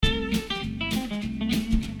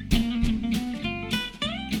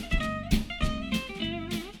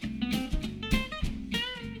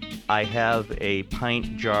I have a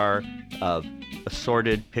pint jar of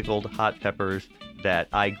assorted pickled hot peppers that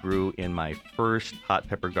I grew in my first hot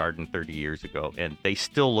pepper garden 30 years ago, and they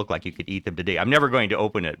still look like you could eat them today. I'm never going to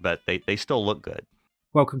open it, but they still look good.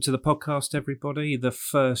 Welcome to the podcast, everybody, the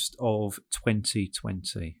first of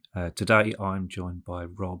 2020. Today I'm joined by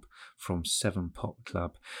Rob from 7 Pot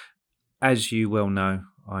Club. As you well know,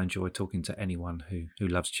 I enjoy talking to anyone who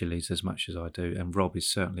loves chilies as much as I do, and Rob is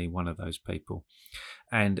certainly one of those people.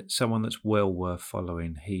 And someone that's well worth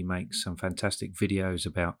following. He makes some fantastic videos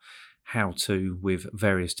about how to with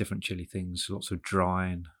various different chili things, lots of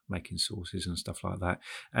drying, making sauces and stuff like that,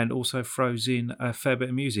 and also throws in a fair bit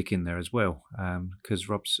of music in there as well, because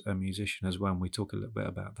Rob's a musician as well, and we talk a little bit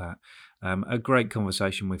about that. A great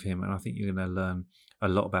conversation with him, and I think you're going to learn a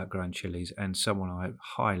lot about growing chilies, and someone I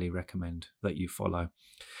highly recommend that you follow.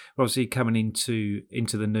 We're obviously coming into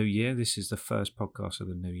the new year. This is the first podcast of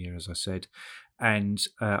the new year, as I said, and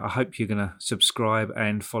I hope you're going to subscribe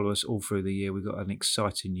and follow us all through the year. We've got an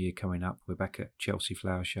exciting year coming up. We're back at Chelsea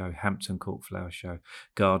Flower Show, Hampton Court Flower Show,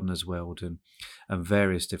 Gardener's World, and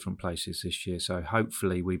various different places this year. So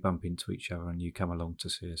hopefully we bump into each other and you come along to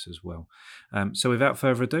see us as well. So without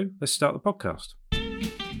further ado, let's start the podcast.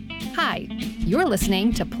 Hi, you're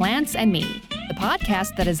listening to Plants and Me, the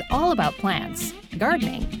podcast that is all about plants,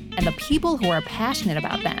 gardening, and the people who are passionate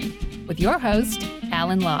about them, with your host,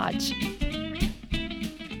 Alan Lodge.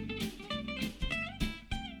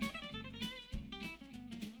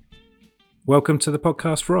 Welcome to the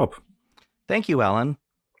podcast, Rob. Thank you, Alan.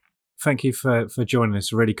 Thank you for joining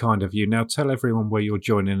us. Really kind of you. Now tell everyone where you're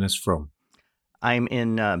joining us from. I'm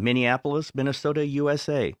in Minneapolis, Minnesota,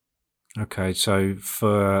 USA. Okay, so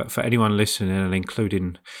for anyone listening, and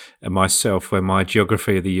including myself, where my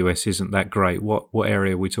geography of the US isn't that great, what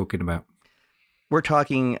area are we talking about? We're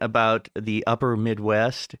talking about the upper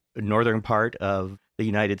Midwest, northern part of the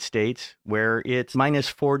United States, where it's minus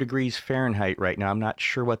 4 degrees Fahrenheit right now. I'm not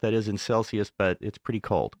sure what that is in Celsius, but it's pretty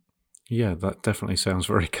cold. Yeah, that definitely sounds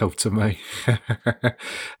very cold to me.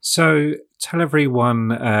 So tell everyone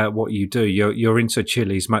what you do. You're into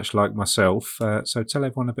chilies, much like myself. So tell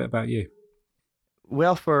everyone a bit about you.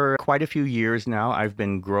 Well, for quite a few years now, I've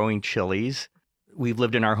been growing chilies. We've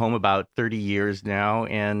lived in our home about 30 years now,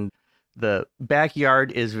 and the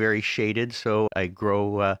backyard is very shaded, so I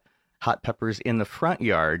grow hot peppers in the front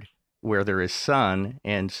yard where there is sun,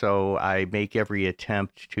 and so I make every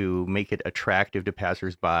attempt to make it attractive to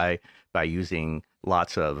passersby by using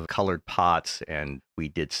lots of colored pots, and we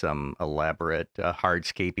did some elaborate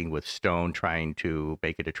hardscaping with stone trying to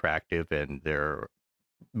make it attractive, and there are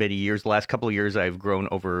many years, the last couple of years, I've grown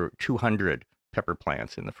over 200 pepper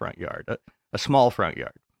plants in the front yard, a small front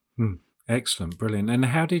yard. Excellent, brilliant. And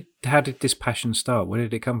how did this passion start? Where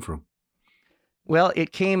did it come from? Well,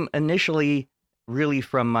 it came initially really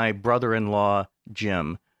from my brother-in-law,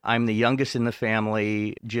 Jim. I'm the youngest in the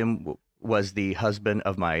family. Jim was the husband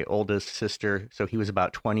of my oldest sister, so he was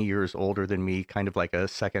about 20 years older than me, kind of like a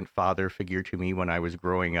second father figure to me when I was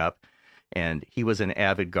growing up. And he was an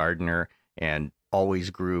avid gardener and always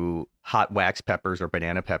grew hot wax peppers, or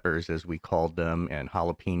banana peppers as we called them, and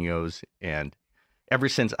jalapenos. And ever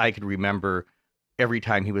since I could remember, every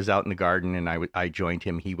time he was out in the garden and I joined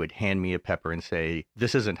him, he would hand me a pepper and say,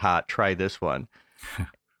 "This isn't hot, try this one."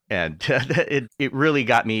 And it really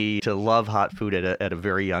got me to love hot food at a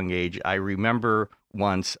very young age. I remember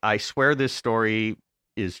once, I swear this story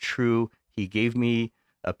is true, he gave me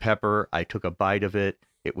a pepper, I took a bite of it.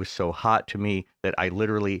 It was so hot to me that I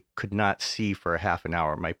literally could not see for a half an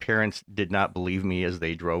hour. My parents did not believe me as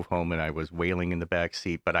they drove home and I was wailing in the back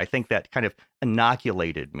seat, but I think that kind of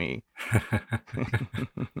inoculated me.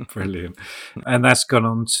 Brilliant. And that's gone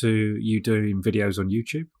on to you doing videos on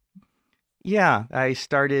YouTube? Yeah, I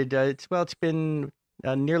started, it's been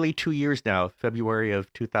nearly 2 years now. February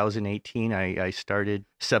of 2018, I started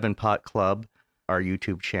 7 Pot Club, our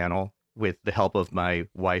YouTube channel, with the help of my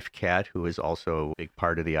wife, Kat, who is also a big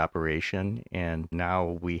part of the operation. And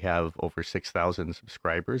now we have over 6,000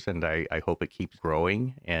 subscribers, and I hope it keeps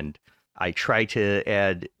growing. And I try to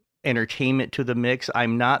add entertainment to the mix.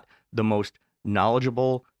 I'm not the most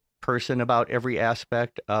knowledgeable person about every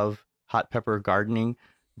aspect of hot pepper gardening,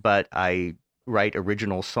 but I write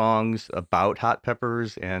original songs about hot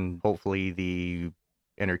peppers, and hopefully the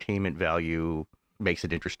entertainment value makes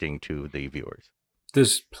it interesting to the viewers.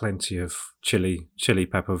 There's plenty of chili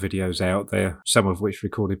pepper videos out there, some of which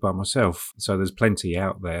recorded by myself. So there's plenty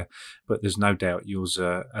out there, but there's no doubt yours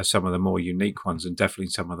are some of the more unique ones, and definitely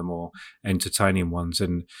some of the more entertaining ones.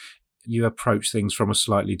 And you approach things from a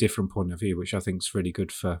slightly different point of view, which I think is really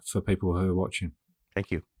good for people who are watching.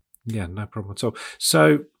 Thank you. Yeah, no problem at all.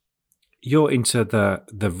 So You're into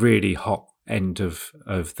the really hot end of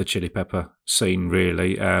the chili pepper scene,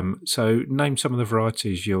 really. So name some of the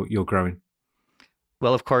varieties you're growing.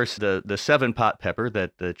 Well, of course, the 7-pot pepper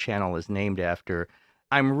that the channel is named after.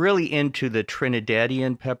 I'm really into the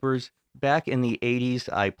Trinidadian peppers. Back in the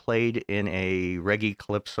 80s, I played in a reggae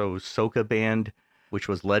calypso soca band, which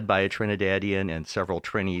was led by a Trinidadian and several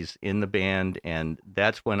Trinis in the band. And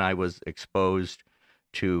that's when I was exposed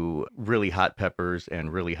to really hot peppers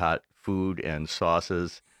and really hot food and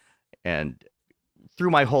sauces. And through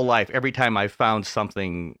my whole life, every time I found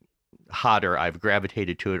something hotter, I've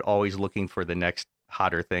gravitated to it, always looking for the next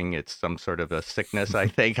hotter thing. It's some sort of a sickness, I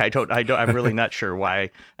think. I'm really not sure why.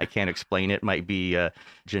 I can't explain it. Might be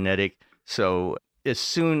genetic. So as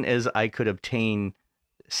soon as I could obtain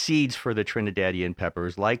seeds for the Trinidadian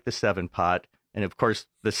peppers, like the 7-pot, and of course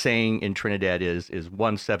the saying in Trinidad is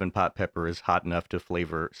one 7-pot pepper is hot enough to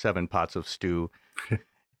flavor 7 pots of stew.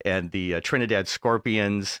 And the Trinidad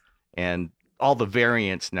scorpions and all the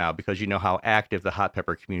variants now, because you know how active the hot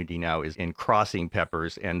pepper community now is in crossing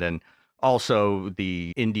peppers, and then also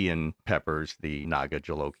the Indian peppers, the Naga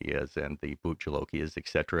jolokias and the Boot jolokias,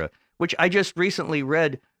 etc., which I just recently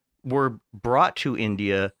read were brought to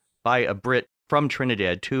India by a Brit from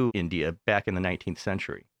Trinidad to India back in the 19th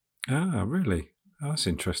century. Ah, really? Oh, that's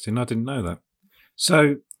interesting. I didn't know that.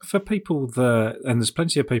 So for people and there's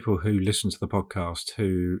plenty of people who listen to the podcast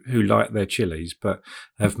who like their chilies, but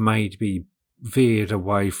have maybe veered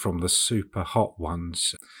away from the super hot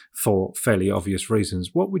ones for fairly obvious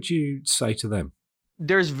reasons. What would you say to them?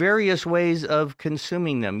 There's various ways of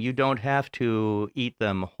consuming them. You don't have to eat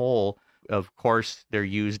them whole. Of course, they're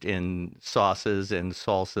used in sauces and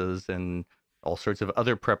salsas and all sorts of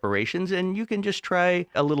other preparations, and you can just try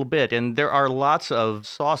a little bit. And there are lots of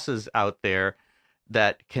sauces out there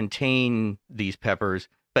that contain these peppers,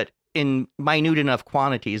 but in minute enough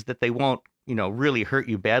quantities that they won't, really hurt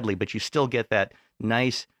you badly, but you still get that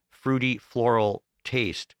nice fruity floral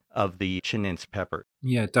taste of the Chinense pepper.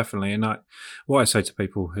 Yeah, definitely. And what I say to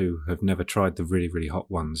people who have never tried the really, really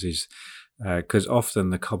hot ones is, because often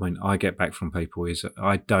the comment I get back from people is,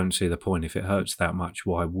 I don't see the point. If it hurts that much,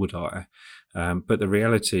 why would I? But the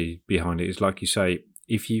reality behind it is, like you say,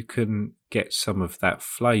 if you can get some of that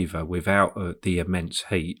flavour without the immense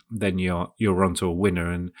heat, then you're onto a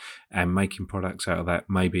winner, and making products out of that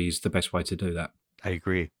maybe is the best way to do that. I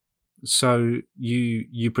agree. So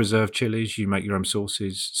you preserve chilies, you make your own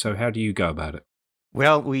sauces. So how do you go about it?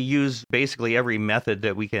 Well, we use basically every method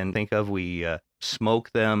that we can think of. We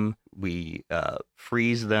smoke them, we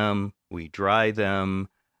freeze them, we dry them,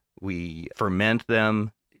 we ferment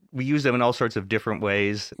them. We use them in all sorts of different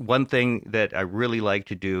ways. One thing that I really like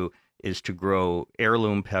to do is to grow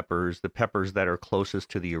heirloom peppers, the peppers that are closest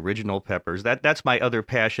to the original peppers. That's my other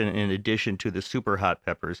passion, in addition to the super hot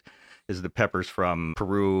peppers, is the peppers from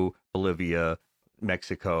Peru, Bolivia,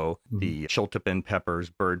 Mexico, the chiltepin peppers,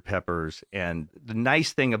 bird peppers. And the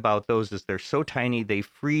nice thing about those is they're so tiny, they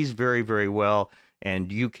freeze very, very well,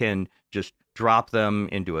 and you can just drop them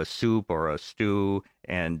into a soup or a stew,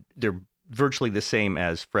 and they're virtually the same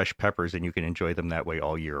as fresh peppers, and you can enjoy them that way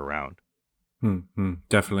all year round.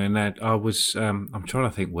 Definitely. And that I was, I'm trying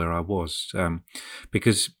to think where I was,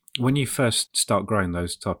 because when you first start growing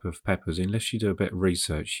those type of peppers, unless you do a bit of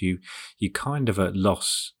research, you kind of at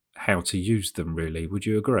loss how to use them, really. Would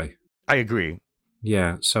you agree? I agree.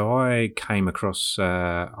 Yeah. So I came across,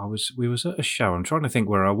 we was at a show. I'm trying to think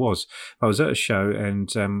where I was. I was at a show, and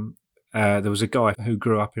there was a guy who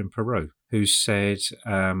grew up in Peru who said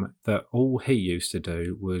that all he used to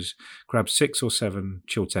do was grab 6 or 7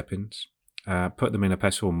 chiltepins, put them in a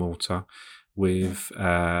pestle and mortar with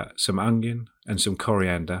some onion and some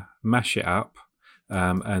coriander, mash it up,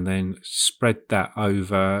 and then spread that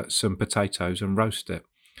over some potatoes and roast it.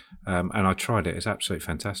 And I tried it. It's absolutely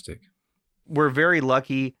fantastic. We're very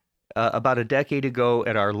lucky. About a decade ago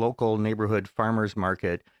at our local neighborhood farmers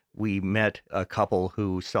market, we met a couple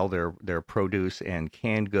who sell their produce and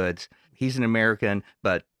canned goods. He's an American,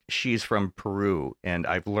 but she's from Peru, and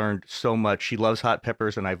I've learned so much. She loves hot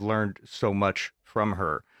peppers, and I've learned so much from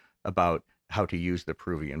her about how to use the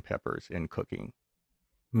Peruvian peppers in cooking.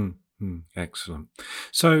 Excellent.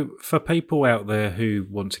 So for people out there who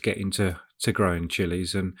want to get into growing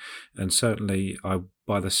chilies, and certainly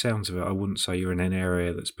by the sounds of it, I wouldn't say you're in an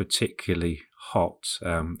area that's particularly hot.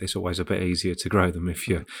 It's always a bit easier to grow them if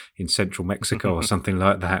you're in central Mexico or something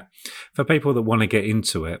like that. For people that want to get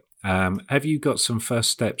into it, have you got some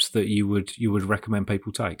first steps that you would recommend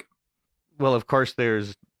people take? Well, of course,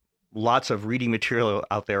 there's lots of reading material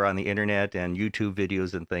out there on the internet and YouTube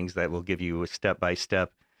videos and things that will give you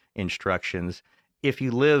step-by-step instructions. If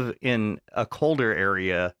you live in a colder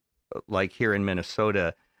area, like here in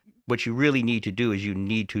Minnesota, what you really need to do is you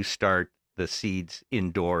need to start the seeds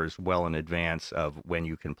indoors well in advance of when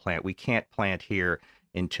you can plant. We can't plant here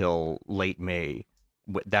until late May.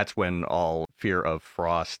 That's when all fear of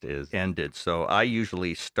frost is ended. So I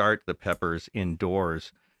usually start the peppers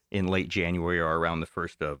indoors in late January or around the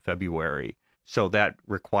 1st of February. So that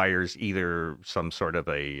requires either some sort of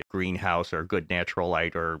a greenhouse or good natural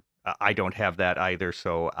light, or I don't have that either,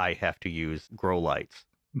 so I have to use grow lights.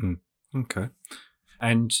 Okay.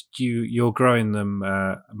 And you're growing them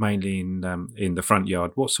mainly in the front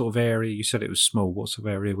yard. What sort of area? You said it was small. What sort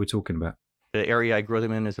of area are we talking about? The area I grow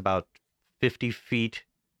them in is about 50 feet,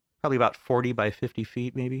 probably about 40 by 50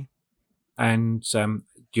 feet maybe. And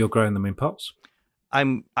you're growing them in pots?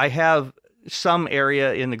 I have some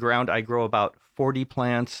area in the ground. I grow about 40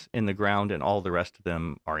 plants in the ground, and all the rest of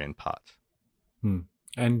them are in pots.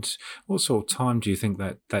 And what sort of time do you think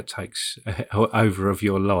that takes over of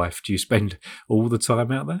your life? Do you spend all the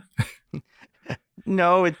time out there?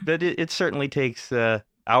 No, but it certainly takes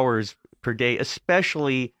hours per day,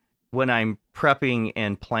 especially when I'm prepping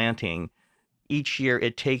and planting. Each year,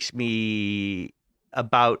 it takes me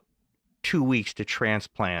about 2 weeks to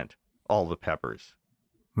transplant all the peppers.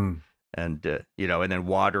 And and then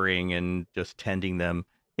watering and just tending them.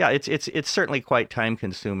 Yeah, it's certainly quite time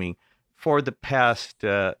consuming. For the past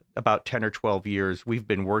about 10 or 12 years, we've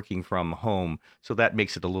been working from home, so that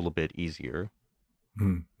makes it a little bit easier.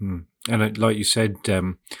 And like you said,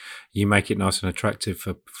 you make it nice and attractive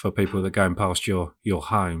for people that are going past your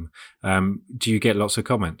home. Do you get lots of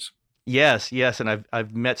comments? Yes, and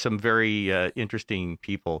I've met some very interesting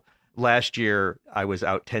people. Last year, I was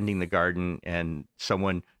out tending the garden, and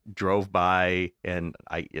someone drove by, and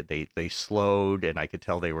they slowed, and I could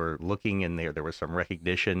tell they were looking, and there was some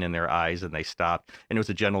recognition in their eyes, and they stopped. And it was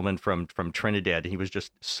a gentleman from Trinidad, and he was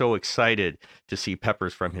just so excited to see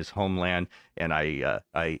peppers from his homeland. And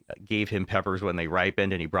I gave him peppers when they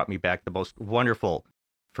ripened, and he brought me back the most wonderful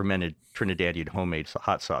fermented Trinidadian homemade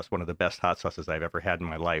hot sauce, one of the best hot sauces I've ever had in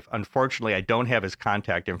my life. Unfortunately, I don't have his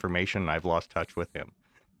contact information, and I've lost touch with him.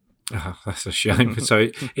 Oh, that's a shame. So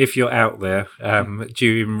if you're out there, do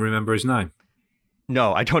you even remember his name?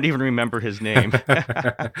 No, I don't even remember his name.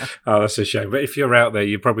 Oh, that's a shame. But if you're out there,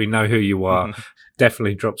 you probably know who you are.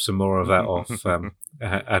 Definitely drop some more of that off.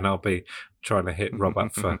 And I'll be trying to hit Rob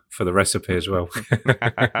up for the recipe as well.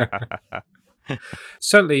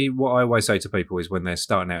 Certainly, what I always say to people is when they're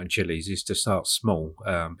starting out in chilies is to start small,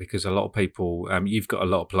 because a lot of people, you've got a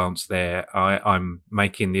lot of plants there. I'm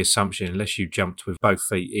making the assumption, unless you jumped with both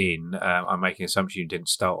feet in, I'm making the assumption you didn't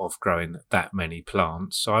start off growing that many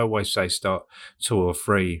plants. So I always say start 2 or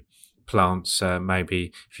 3 plants,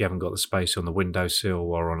 maybe if you haven't got the space on the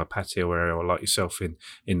windowsill or on a patio area, or like yourself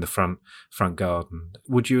in the front garden.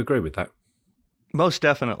 Would you agree with that? Most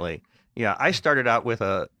definitely. Yeah, I started out with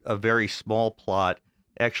a very small plot,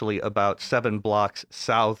 actually about 7 blocks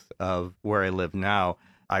south of where I live now.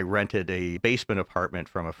 I rented a basement apartment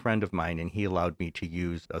from a friend of mine, and he allowed me to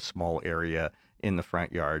use a small area in the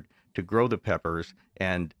front yard to grow the peppers.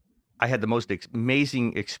 And I had the most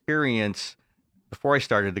amazing experience before I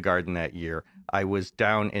started the garden that year. I was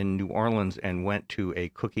down in New Orleans and went to a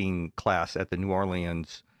cooking class at the New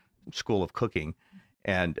Orleans School of Cooking.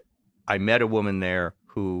 And I met a woman there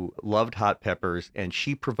who loved hot peppers, and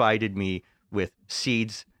she provided me with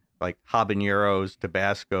seeds like habaneros,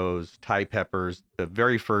 Tabascos, Thai peppers, the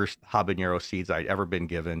very first habanero seeds I'd ever been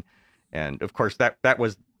given. And of course, that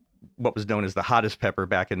was what was known as the hottest pepper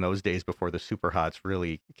back in those days before the super hots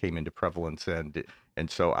really came into prevalence. And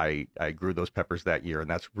so I grew those peppers that year, and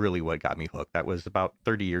that's really what got me hooked. That was about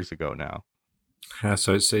 30 years ago now.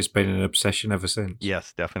 So it's been an obsession ever since?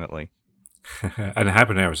 Yes, definitely. And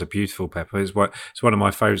habanero is a beautiful pepper. It's one of my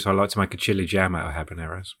favorites. I like to make a chili jam out of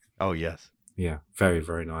habaneros. Oh, yes. Yeah, very,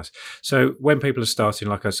 very nice. So when people are starting,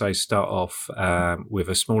 like I say, start off with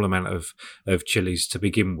a small amount of chilies to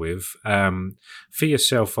begin with. For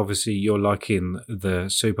yourself, obviously, you're liking the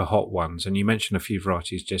super hot ones, and you mentioned a few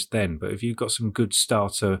varieties just then, but if you've got some good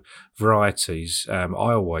starter varieties, I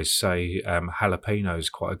always say jalapeno is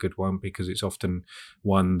quite a good one because it's often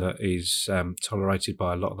one that is tolerated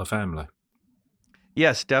by a lot of the family.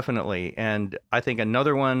 Yes, definitely. And I think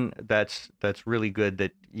another one that's really good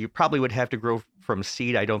that you probably would have to grow from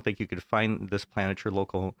seed. I don't think you could find this plant at your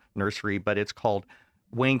local nursery, but it's called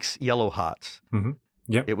Winks Yellow Hots. Mm-hmm.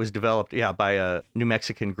 Yep. It was developed, by a New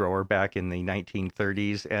Mexican grower back in the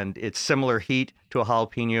 1930s, and it's similar heat to a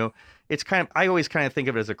jalapeno. It's I always kind of think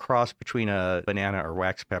of it as a cross between a banana or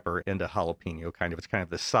wax pepper and a jalapeno. It's kind of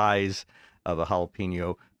the size of a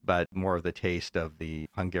jalapeno, but more of the taste of the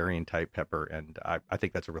Hungarian type pepper. And I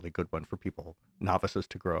think that's a really good one for people, novices,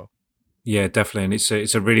 to grow. Yeah, definitely, and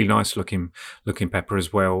it's a really nice looking pepper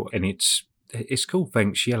as well, and it's called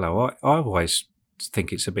Venk's yellow. I always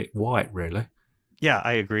think it's a bit white, really. Yeah,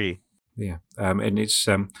 I agree. Yeah, and it's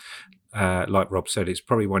like Rob said, it's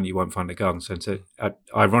probably one you won't find in a garden centre.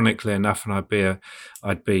 Ironically enough, and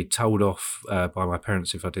I'd be told off by my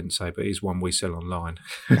parents if I didn't say, but it's one we sell online.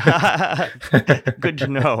 Good to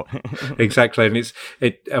know. Exactly,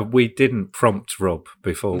 and we didn't prompt Rob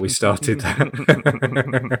before we started that.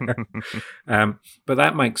 But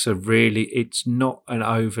that makes it's not an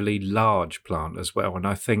overly large plant as well, and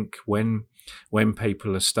I think when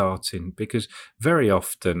people are starting, because very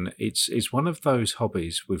often it's one of those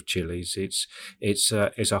hobbies with chilies. It's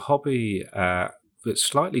a hobby that's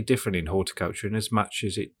slightly different in horticulture in as much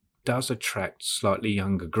as it does attract slightly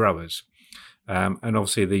younger growers. And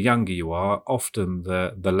obviously, the younger you are, often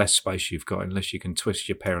the less space you've got, unless you can twist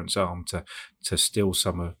your parents' arm to steal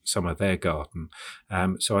some of their garden.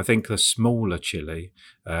 So I think the smaller chili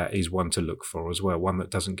is one to look for as well, one that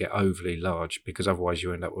doesn't get overly large, because otherwise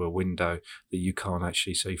you end up with a window that you can't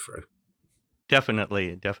actually see through.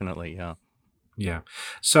 Definitely, yeah. Yeah.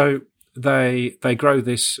 So they grow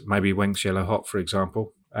this, maybe Wenk's Yellow Hot, for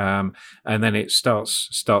example, and then it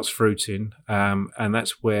starts fruiting, and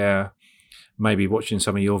that's where maybe watching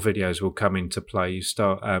some of your videos will come into play. You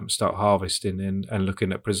start harvesting and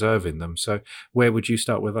looking at preserving them. So where would you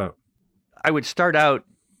start with that? I would start out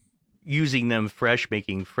using them fresh,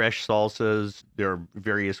 making fresh salsas. There are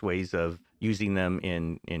various ways of using them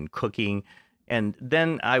in cooking. And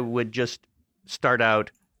then I would just start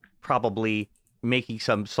out probably making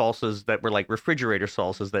some salsas that were like refrigerator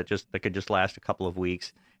salsas that could just last a couple of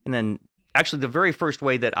weeks. And then actually the very first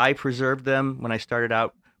way that I preserved them when I started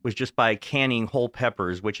out was just by canning whole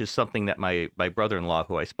peppers, which is something that my brother-in-law,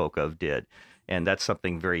 who I spoke of, did. And that's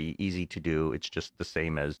something very easy to do. It's just the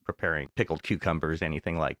same as preparing pickled cucumbers,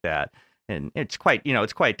 anything like that. And it's quite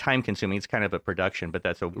time consuming. It's kind of a production, but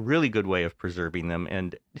that's a really good way of preserving them.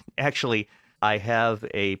 And actually, I have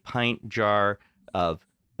a pint jar of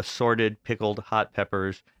assorted pickled hot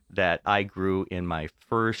peppers that I grew in my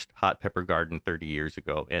first hot pepper garden 30 years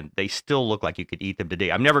ago, and they still look like you could eat them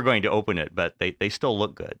today. I'm never going to open it, but they still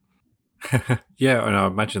look good. Yeah, and I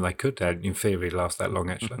imagine they could, in theory, last that long,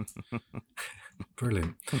 actually.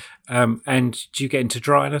 Brilliant. And do you get into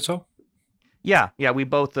drying at all? Yeah. We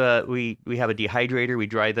both we have a dehydrator. We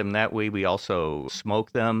dry them that way. We also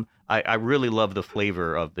smoke them. I really love the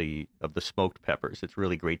flavor of the smoked peppers. It's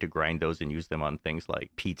really great to grind those and use them on things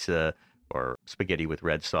like pizza or spaghetti with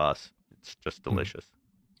red sauce. It's just delicious.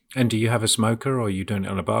 And do you have a smoker, or are you doing it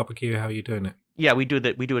on a barbecue? How are you doing it? Yeah, we do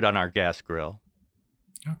that. We do it on our gas grill.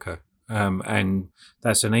 Okay. And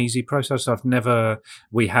that's an easy process.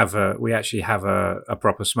 We actually have a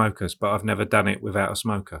proper smoker, but I've never done it without a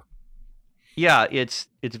smoker. Yeah, it's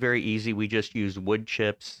very easy. We just use wood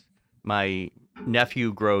chips. My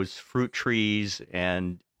nephew grows fruit trees,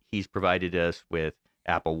 and he's provided us with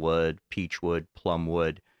apple wood, peach wood, plum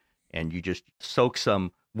wood, and you just soak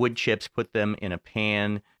some wood chips, put them in a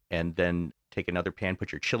pan, and then take another pan,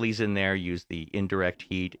 put your chilies in there, use the indirect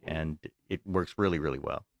heat, and it works really, really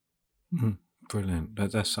well. Mm-hmm. Brilliant.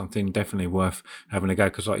 That's something definitely worth having a go,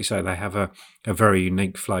 because like you say, they have a very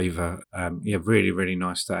unique flavour. Really, really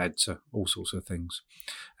nice to add to all sorts of things.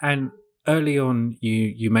 And early on,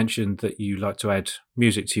 you mentioned that you like to add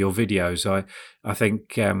music to your videos. I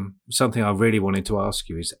think something I really wanted to ask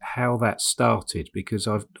you is how that started, because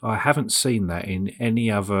I haven't seen that in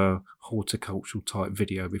any other horticultural type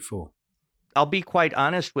video before. I'll be quite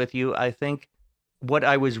honest with you. I think what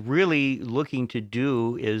I was really looking to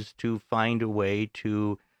do is to find a way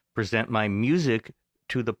to present my music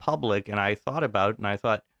to the public. And I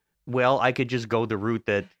thought, well, I could just go the route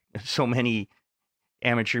that so many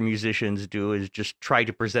amateur musicians do, is just try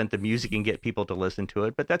to present the music and get people to listen to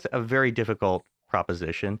it. But that's a very difficult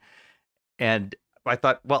proposition. And I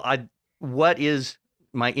thought, well, what is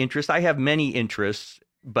my interest? I have many interests,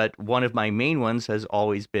 but one of my main ones has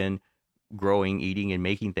always been growing, eating, and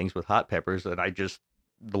making things with hot peppers. And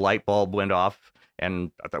the light bulb went off, and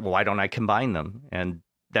I thought, well, why don't I combine them? And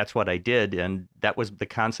that's what I did. And that was the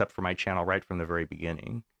concept for my channel right from the very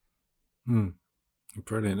beginning.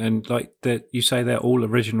 Brilliant. And like that, you say they're all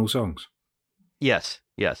original songs? Yes,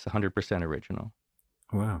 100% original.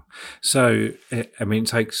 Wow. So, it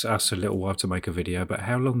takes us a little while to make a video, but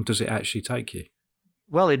how long does it actually take you?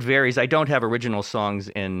 Well, it varies. I don't have original songs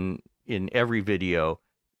in every video,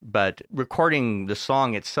 but recording the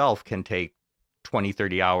song itself can take 20,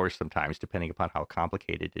 30 hours sometimes, depending upon how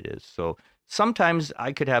complicated it is. So sometimes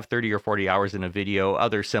I could have 30 or 40 hours in a video.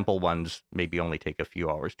 Other simple ones maybe only take a few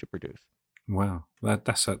hours to produce. Wow,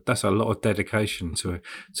 that's a lot of dedication to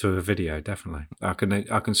a video. Definitely, I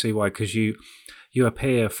can see why, because you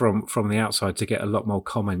appear from the outside to get a lot more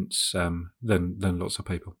comments than lots of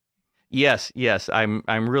people. Yes.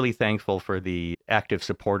 I'm really thankful for the active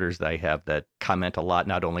supporters that I have that comment a lot,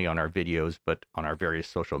 not only on our videos, but on our various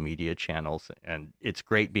social media channels. And it's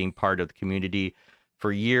great being part of the community.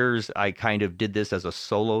 For years, I kind of did this as a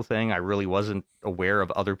solo thing. I really wasn't aware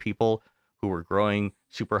of other people who were growing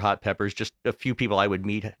super hot peppers, just a few people I would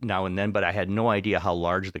meet now and then, but I had no idea how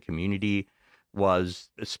large the community was,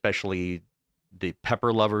 especially the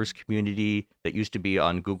pepper lovers community that used to be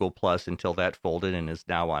on Google Plus until that folded and is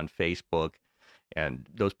now on Facebook. And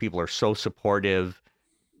those people are so supportive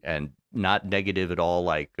and not negative at all,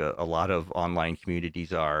 like a lot of online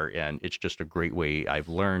communities are. And it's just a great way. I've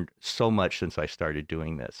learned so much since I started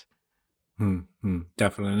doing this.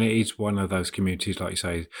 Definitely. And it is one of those communities, like you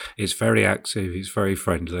say, it's very active, it's very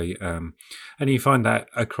friendly. And you find that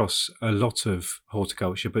across a lot of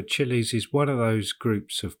horticulture, but chilies is one of those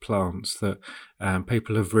groups of plants that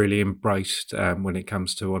people have really embraced when it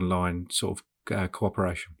comes to online sort of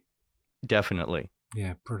cooperation. Definitely.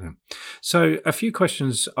 Yeah, brilliant. So a few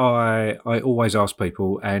questions I always ask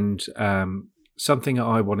people, and something that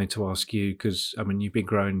I wanted to ask you, because I mean you've been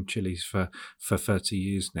growing chilies for 30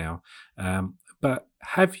 years now, but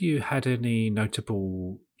have you had any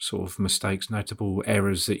notable sort of mistakes, notable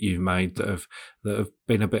errors that you've made that have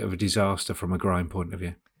been a bit of a disaster from a growing point of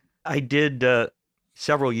view? I did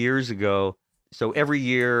several years ago. So every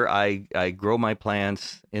year I grow my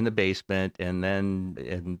plants in the basement, and then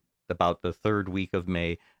in about the third week of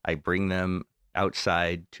May, I bring them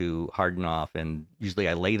outside to harden off. And usually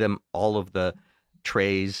I lay them, all of the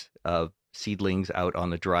trays of seedlings, out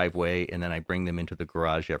on the driveway, and then I bring them into the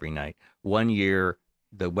garage every night. One year,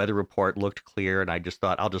 the weather report looked clear, and I just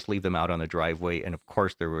thought I'll just leave them out on the driveway. And of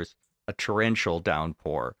course, there was a torrential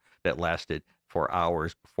downpour that lasted for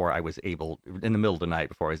hours before I was able, in the middle of the night,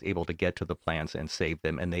 before I was able to get to the plants and save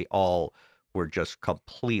them. And they all were just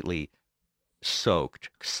completely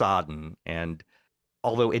soaked, sodden, and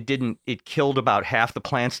although it killed about half the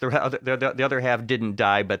plants. The other half didn't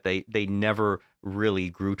die, but they never really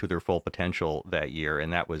grew to their full potential that year,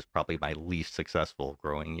 and that was probably my least successful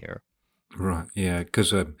growing year. Right, yeah,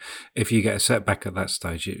 because if you get a setback at that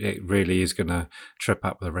stage, it really is going to trip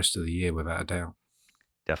up the rest of the year without a doubt.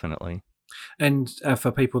 Definitely. And for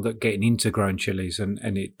people that are getting into growing chilies, and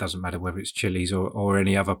it doesn't matter whether it's chilies or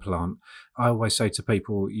any other plant, I always say to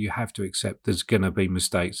people, you have to accept there's going to be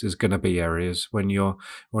mistakes, there's going to be areas when you're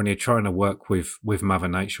trying to work with Mother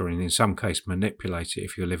Nature, and in some case manipulate it.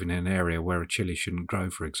 If you're living in an area where a chili shouldn't grow,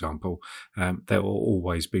 for example, there will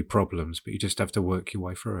always be problems, but you just have to work your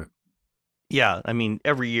way through it. Yeah, I mean,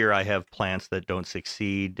 every year I have plants that don't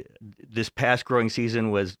succeed. This past growing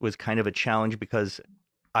season was kind of a challenge because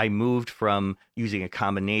I moved from using a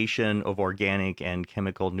combination of organic and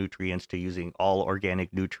chemical nutrients to using all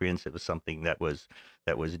organic nutrients. It was something that was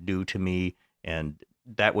new to me, and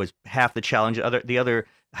that was half the challenge. The other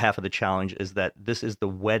half of the challenge is that this is the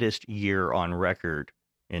wettest year on record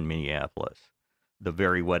in Minneapolis, the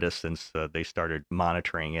very wettest since they started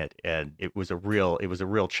monitoring it, and it was a real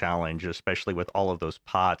challenge, especially with all of those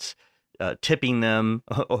pots. Tipping them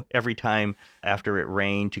every time after it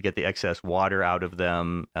rained to get the excess water out of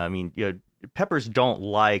them. I mean, peppers don't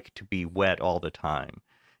like to be wet all the time.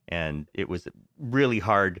 And it was really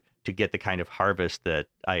hard to get the kind of harvest that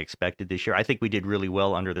I expected this year. I think we did really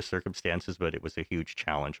well under the circumstances, but it was a huge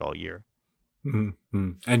challenge all year.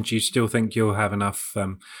 Mm-hmm. And do you still think you'll have enough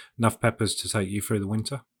peppers to take you through the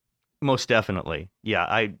winter? Most definitely. Yeah,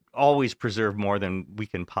 I always preserve more than we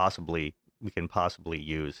can possibly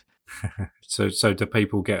use. So do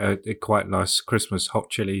people get a quite nice hot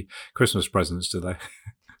chili Christmas presents, do they?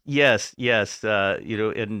 Yes.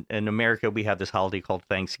 In America, we have this holiday called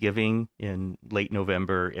Thanksgiving in late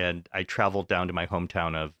November, and I traveled down to my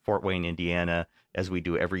hometown of Fort Wayne, Indiana, as we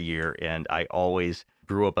do every year, and I always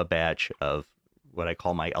brew up a batch of what I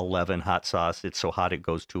call my 11 hot sauce. It's so hot it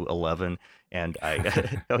goes to 11, and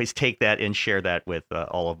I always take that and share that with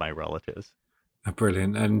all of my relatives.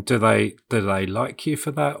 Brilliant. And do they like you for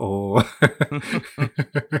that, or?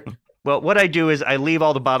 Well, what I do is I leave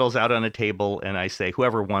all the bottles out on a table, and I say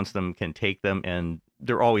whoever wants them can take them, and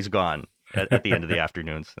they're always gone at the end of the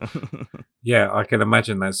afternoons. Yeah, I can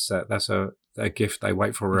imagine that's a gift they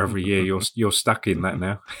wait for every year. You're stuck in that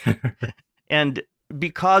now. And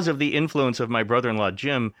because of the influence of my brother-in-law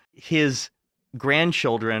Jim, his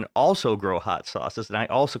grandchildren also grow hot sauces, and I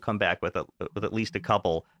also come back with at least a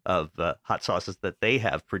couple of hot sauces that they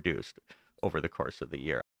have produced. over the course of the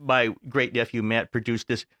year. My great nephew Matt produced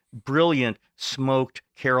this brilliant smoked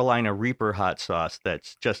Carolina Reaper hot sauce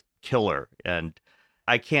that's just killer. And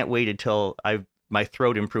I can't wait until my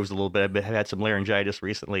throat improves a little bit. I've had some laryngitis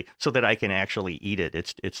recently so that I can actually eat it.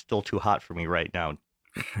 It's still too hot for me right now.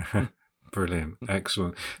 Brilliant.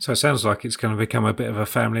 Excellent. So it sounds like it's going to become a bit of a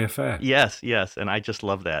family affair. Yes. And I just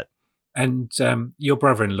love that. And your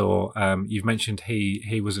brother-in-law, you've mentioned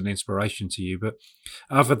he was an inspiration to you, but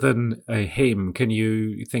other than him, can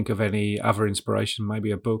you think of any other inspiration,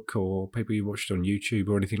 maybe a book or people you watched on YouTube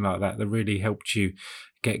or anything like that really helped you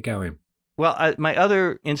get going? Well, my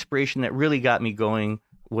other inspiration that really got me going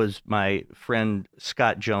was my friend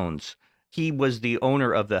Scott Jones. He was the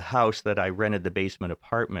owner of the house that I rented the basement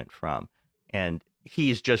apartment from, and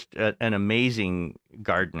he's just an amazing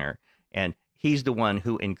gardener. And he's the one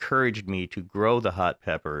who encouraged me to grow the hot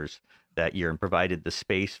peppers that year and provided the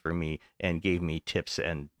space for me and gave me tips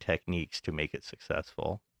and techniques to make it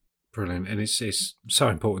successful. Brilliant. And it's so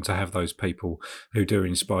important to have those people who do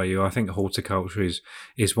inspire you. I think horticulture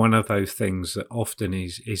is one of those things that often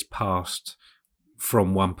is passed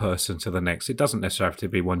from one person to the next. It doesn't necessarily have to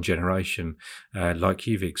be one generation like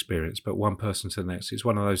you've experienced, but one person to the next. It's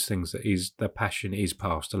one of those things that the passion is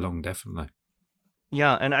passed along, definitely.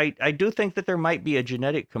 Yeah, and I do think that there might be a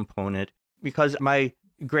genetic component because my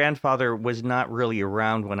grandfather was not really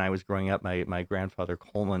around when I was growing up, my grandfather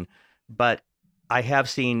Coleman, but I have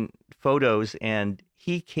seen photos, and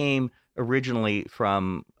he came originally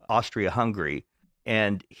from Austria-Hungary,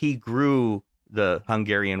 and he grew the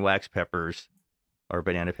Hungarian wax peppers or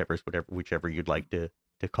banana peppers, whichever you'd like to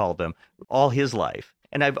call them, all his life.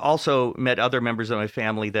 And I've also met other members of my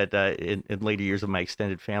family that in later years of my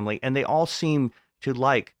extended family, and they all seem to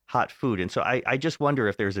like hot food. And so I just wonder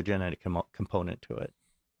if there's a genetic component to it.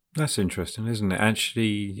 That's interesting, isn't it?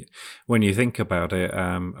 Actually, when you think about it,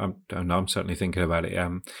 I'm certainly thinking about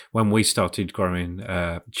it. When we started growing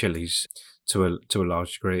chilies to a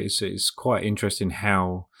large degree, it's quite interesting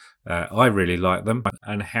how I really like them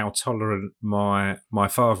and how tolerant my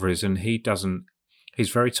father is. And he's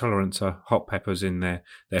very tolerant to hot peppers in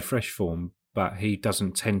their fresh form, but he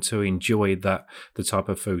doesn't tend to enjoy the type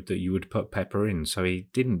of food that you would put pepper in. So he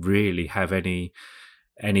didn't really have any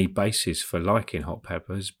basis for liking hot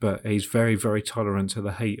peppers, but he's very, very tolerant to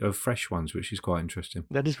the heat of fresh ones, which is quite interesting.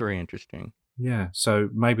 That is very interesting. Yeah, so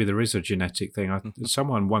maybe there is a genetic thing.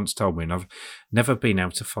 Someone once told me, and I've never been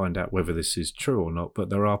able to find out whether this is true or not, but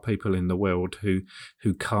there are people in the world who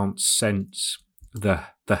can't sense the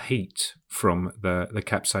heat from the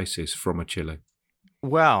capsaicin from a chili.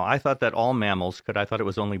 Wow, I thought that all mammals could. I thought it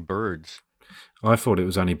was only birds. I thought it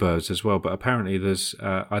was only birds as well, but apparently there's,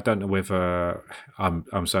 I don't know whether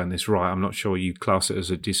I'm saying this right, I'm not sure you class it as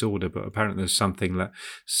a disorder, but apparently there's something that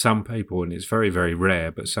some people, and it's very, very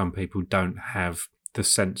rare, but some people don't have the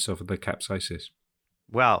sense of the capsaicin.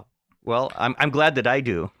 Wow. Well, I'm glad that I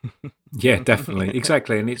do. Yeah, definitely.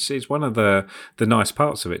 Exactly. And it's one of the nice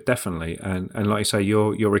parts of it, definitely. And like you say,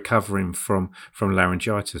 you're recovering from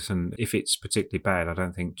laryngitis. And if it's particularly bad, I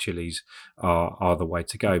don't think chilies are the way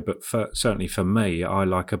to go. But certainly for me, I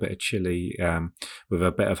like a bit of chili with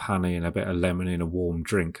a bit of honey and a bit of lemon in a warm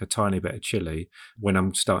drink, a tiny bit of chili when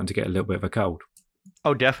I'm starting to get a little bit of a cold.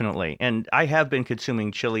 Oh, definitely. And I have been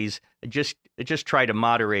consuming chilies, just try to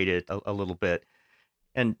moderate it a little bit.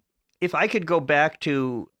 And if I could go back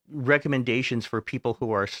to recommendations for people who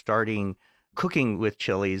are starting cooking with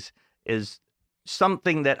chilies, is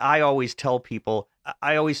something that I always tell people.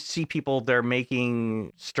 I always see people, they're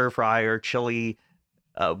making stir fry or chili,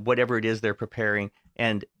 whatever it is they're preparing,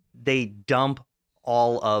 and they dump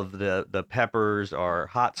all of the peppers or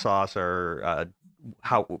hot sauce or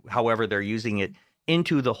however they're using it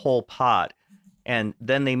into the whole pot, and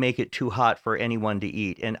then they make it too hot for anyone to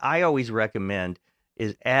eat. And I always recommend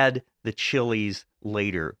is add the chilies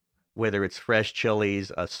later, whether it's fresh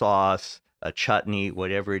chilies, a sauce, a chutney,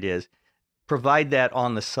 whatever it is. Provide that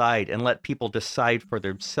on the side and let people decide for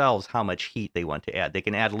themselves how much heat they want to add. They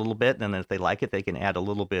can add a little bit, and then if they like it, they can add a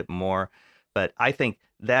little bit more. But I think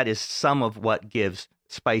that is some of what gives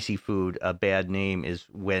spicy food a bad name, is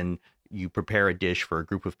when you prepare a dish for a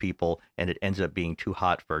group of people and it ends up being too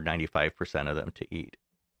hot for 95% of them to eat.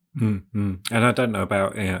 Mm-hmm. And I don't know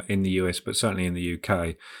about in the US, but certainly in the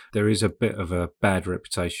UK, there is a bit of a bad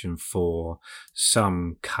reputation for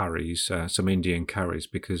some curries, some Indian curries,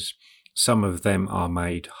 because some of them are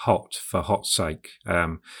made hot for hot's sake.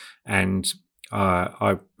 And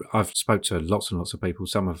I've spoke to lots and lots of people,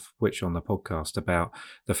 some of which on the podcast, about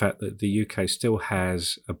the fact that the UK still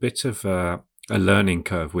has a bit of a learning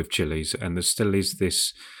curve with chilies, and there still is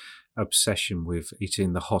this obsession with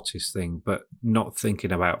eating the hottest thing, but not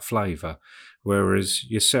thinking about flavour. Whereas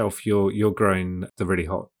yourself, you're growing the really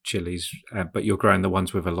hot chilies, but you're growing the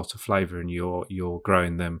ones with a lot of flavour, and you're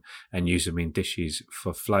growing them and use them in dishes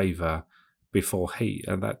for flavour before heat.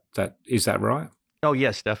 And that is that right? Oh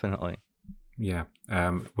yes, definitely. Yeah.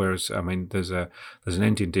 Whereas I mean, there's an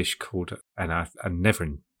Indian dish called, and I never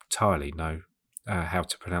entirely know how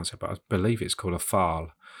to pronounce it, but I believe it's called a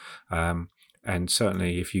fal. And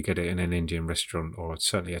certainly, if you get it in an Indian restaurant or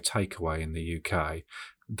certainly a takeaway in the UK,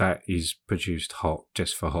 that is produced hot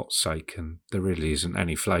just for hot's sake, and there really isn't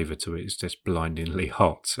any flavour to it. It's just blindingly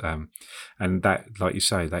hot. And that, like you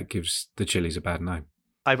say, that gives the chilies a bad name.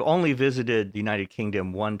 I've only visited the United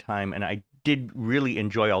Kingdom one time, and I did really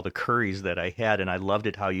enjoy all the curries that I had, and I loved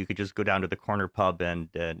it how you could just go down to the corner pub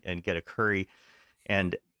and get a curry.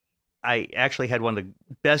 And I actually had one of the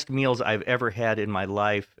best meals I've ever had in my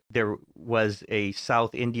life. There was a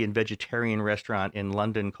South Indian vegetarian restaurant in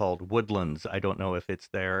London called Woodlands. I don't know if it's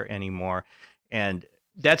there anymore. And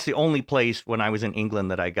that's the only place when I was in England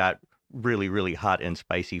that I got really, really hot and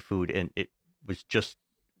spicy food. And it was just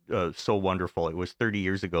so wonderful. It was 30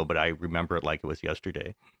 years ago, but I remember it like it was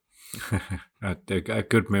yesterday. A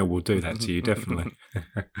good meal will do that to you, definitely.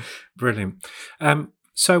 Brilliant.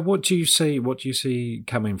 So what do you see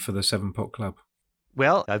coming for the 7 Pot Club?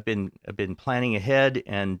 Well, I've been planning ahead,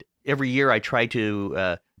 and every year I try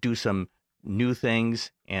to do some new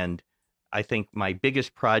things. And I think my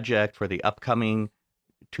biggest project for the upcoming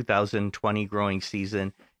 2020 growing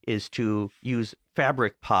season is to use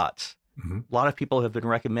fabric pots. Mm-hmm. A lot of people have been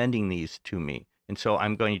recommending these to me, and so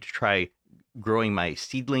I'm going to try growing my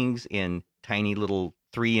seedlings in tiny little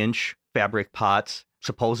 3-inch fabric pots.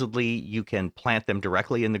 Supposedly, you can plant them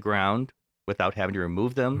directly in the ground without having to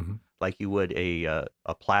remove them, mm-hmm. like you would a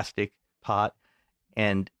plastic pot.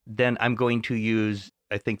 And then I'm going to use,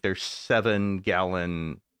 I think they're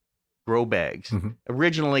 7-gallon grow bags. Mm-hmm.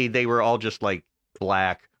 Originally, they were all just like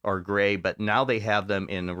black or gray, but now they have them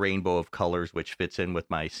in a rainbow of colors, which fits in with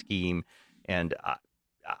my scheme. And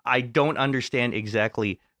I don't understand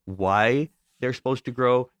exactly why they're supposed to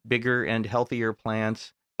grow bigger and healthier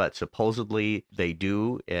plants, but supposedly they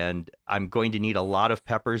do. And I'm going to need a lot of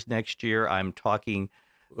peppers next year. I'm talking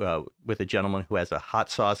with a gentleman who has a hot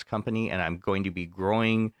sauce company, and I'm going to be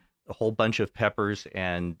growing a whole bunch of peppers,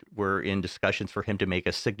 and we're in discussions for him to make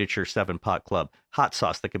a signature 7 Pot Club hot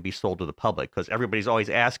sauce that could be sold to the public, because everybody's always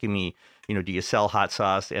asking me, do you sell hot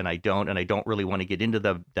sauce? And I don't really want to get into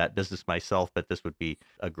that business myself, but this would be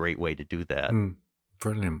a great way to do that.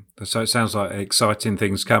 Brilliant. So it sounds like exciting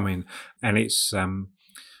things coming, and it's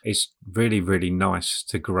really, really nice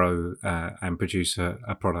to grow and produce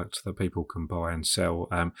a product that people can buy and sell,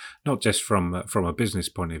 not just from a business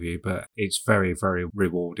point of view, but it's very, very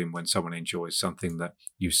rewarding when someone enjoys something that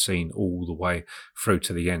you've seen all the way through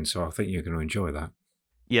to the end. So I think you're going to enjoy that.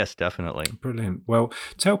 Yes, definitely. Brilliant. Well,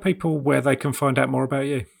 tell people where they can find out more about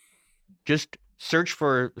you. Just search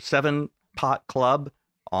for 7 Pot Club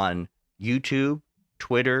on YouTube,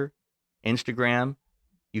 Twitter, Instagram.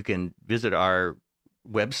 You can visit our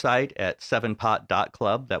website at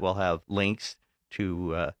 7pot.club that will have links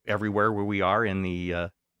to everywhere where we are in the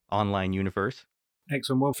online universe.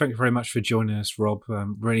 Excellent. Well, thank you very much for joining us, Rob.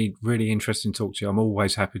 Really, really interesting to talk to you. I'm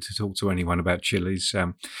always happy to talk to anyone about chilies.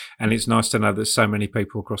 And it's nice to know that so many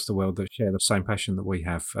people across the world that share the same passion that we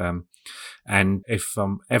have. And if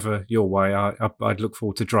I'm ever your way, I'd look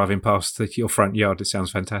forward to driving past your front yard. It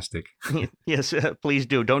sounds fantastic. Yes, please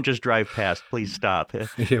do. Don't just drive past. Please stop.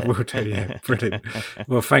 Yeah, we'll do. Yeah, brilliant.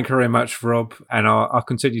 Well, thank you very much, Rob. And I'll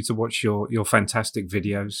continue to watch your fantastic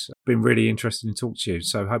videos. It's been really interesting to talk to you.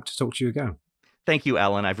 So hope to talk to you again. Thank you,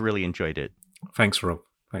 Alan. I've really enjoyed it. Thanks, Rob.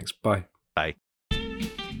 Thanks. Bye. Bye.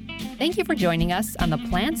 Thank you for joining us on the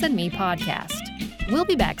Plants and Me podcast. We'll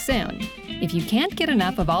be back soon. If you can't get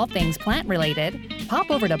enough of all things plant-related, pop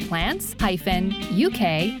over to plants-uk.co.uk.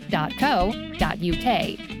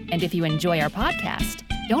 And if you enjoy our podcast,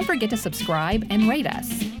 don't forget to subscribe and rate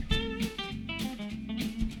us.